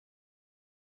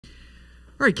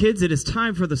All right, kids, it is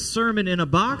time for the sermon in a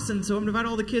box, and so I'm going to invite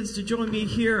all the kids to join me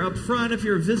here up front. If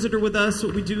you're a visitor with us,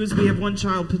 what we do is we have one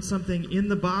child put something in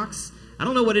the box. I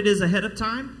don't know what it is ahead of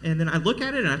time, and then I look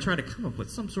at it and I try to come up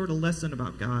with some sort of lesson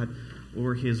about God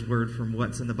or His Word from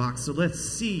what's in the box. So let's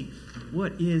see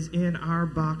what is in our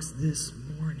box this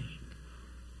morning.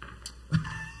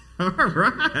 All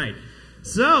right.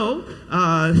 So,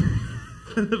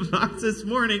 the box this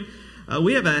morning,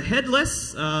 we have a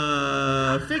headless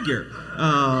figure.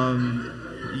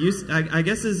 I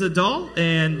guess is a doll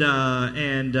and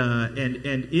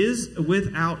is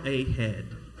without a head.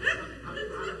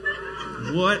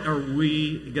 What are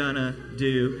we gonna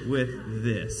do with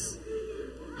this?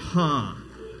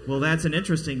 Well, that's an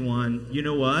interesting one. You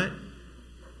know what?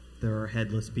 There are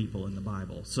headless people in the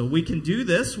Bible. So we can do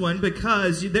this one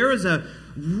because there is a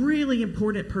really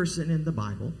important person in the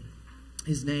Bible.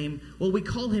 His name, well, we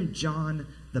call him John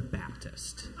the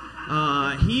Baptist.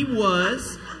 He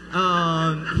was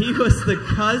the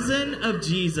cousin of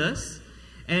Jesus,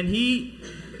 and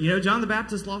John the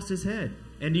Baptist lost his head.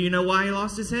 And do you know why he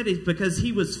lost his head? It's because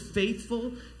he was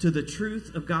faithful to the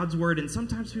truth of God's Word, and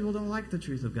sometimes people don't like the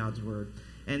truth of God's Word.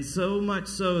 And so much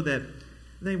so that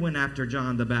they went after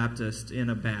John the Baptist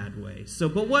in a bad way.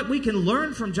 But what we can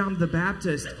learn from John the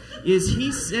Baptist is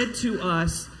he said to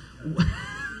us,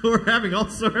 we're having all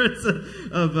sorts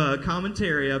of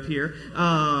commentary up here.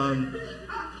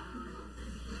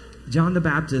 John the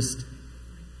Baptist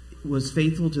was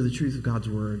faithful to the truth of God's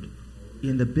Word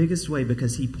in the biggest way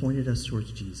because he pointed us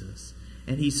towards Jesus.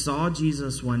 And he saw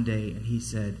Jesus one day and he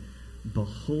said,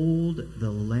 "Behold the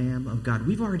Lamb of God."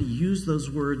 We've already used those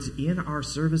words in our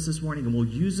service this morning, and we'll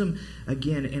use them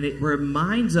again. And it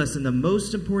reminds us in the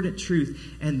most important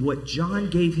truth, and what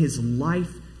John gave his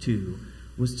life to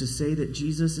was to say that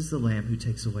Jesus is the Lamb who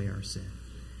takes away our sin.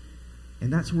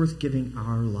 And that's worth giving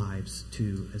our lives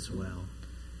to as well.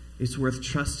 It's worth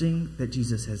trusting that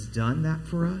Jesus has done that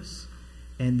for us,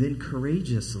 and then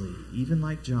courageously, even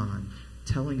like John,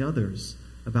 telling others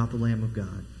about the Lamb of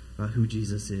God, about who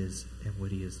Jesus is and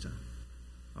what He has done.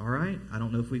 All right? I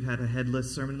don't know if we've had a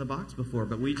headless sermon in the box before,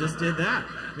 but we just did that.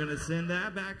 We're going to send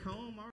that back home.